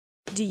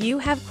Do you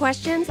have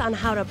questions on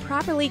how to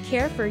properly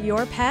care for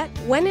your pet?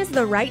 When is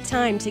the right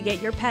time to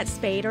get your pet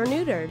spayed or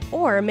neutered?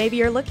 Or maybe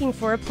you're looking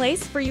for a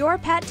place for your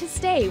pet to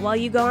stay while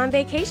you go on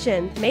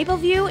vacation.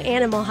 Mapleview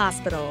Animal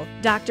Hospital.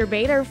 Dr.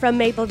 Bader from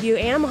Mapleview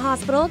Animal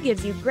Hospital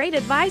gives you great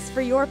advice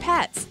for your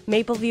pets.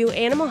 Mapleview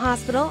Animal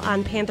Hospital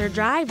on Panther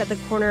Drive at the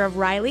corner of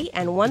Riley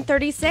and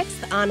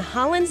 136th on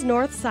Highlands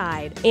North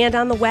Side. And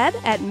on the web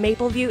at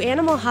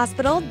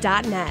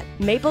mapleview.animalhospital.net.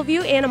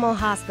 Mapleview Animal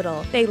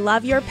Hospital. They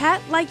love your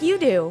pet like you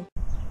do.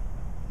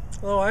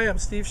 Hello, I am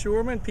Steve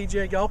Scheuermann,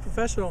 PGA golf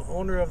professional,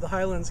 owner of the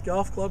Highlands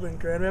Golf Club in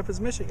Grand Rapids,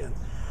 Michigan.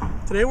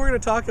 Today we're going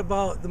to talk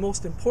about the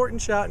most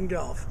important shot in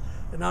golf.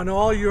 And I know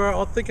all you are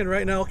all thinking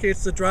right now, okay,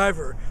 it's the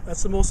driver.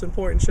 That's the most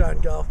important shot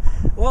in golf.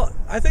 Well,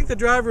 I think the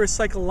driver is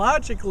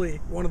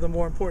psychologically one of the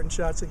more important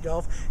shots in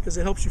golf because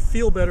it helps you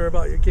feel better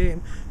about your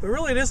game. But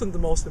really it isn't the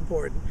most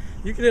important.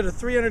 You can hit a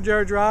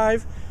 300-yard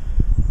drive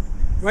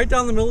right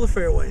down the middle of the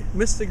fairway,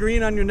 miss the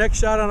green on your next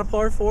shot on a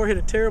par 4, hit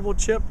a terrible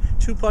chip,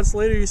 2 putts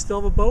later you still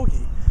have a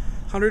bogey.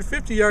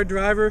 150-yard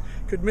driver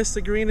could miss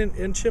the green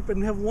and chip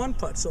and have 1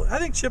 putt. So I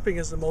think chipping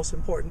is the most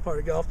important part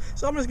of golf.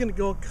 So I'm just going to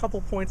go a couple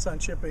points on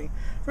chipping.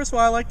 First of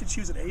all, I like to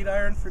choose an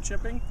 8-iron for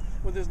chipping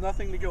when there's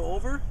nothing to go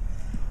over.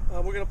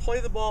 We're going to play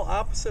the ball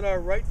opposite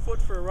our right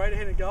foot for a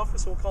right-handed golfer,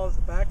 so we'll call it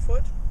the back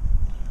foot.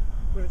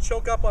 We're going to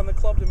choke up on the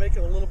club to make it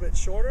a little bit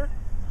shorter.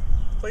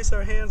 Place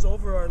our hands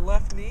over our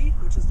left knee,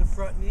 which is the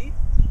front knee,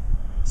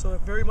 so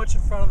very much in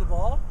front of the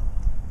ball.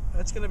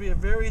 That's going to be a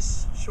very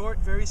short,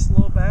 very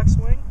slow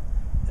backswing.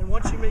 And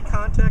once you make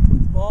contact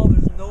with the ball,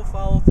 there's no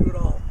follow through at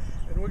all.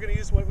 And we're going to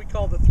use what we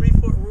call the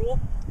 3-foot rule.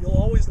 You'll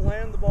always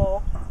land the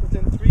ball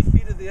within 3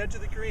 feet of the edge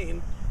of the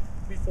green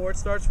before it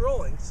starts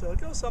rolling. So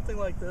it goes something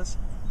like this.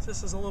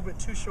 This is a little bit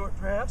too short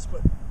perhaps,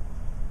 but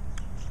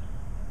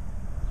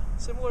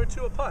similar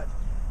to a putt.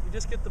 You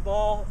just get the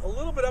ball a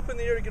little bit up in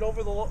the air to get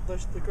over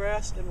the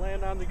grass and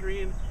land on the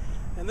green.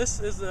 And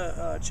this is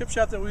a chip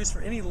shot that we use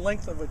for any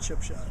length of a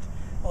chip shot.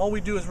 All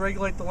we do is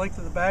regulate the length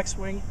of the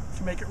backswing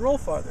to make it roll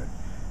farther.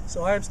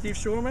 So I am Steve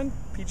Scheuermann,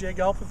 PGA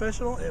golf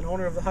professional and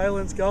owner of the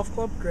Highlands Golf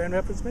Club, Grand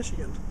Rapids,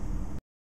 Michigan.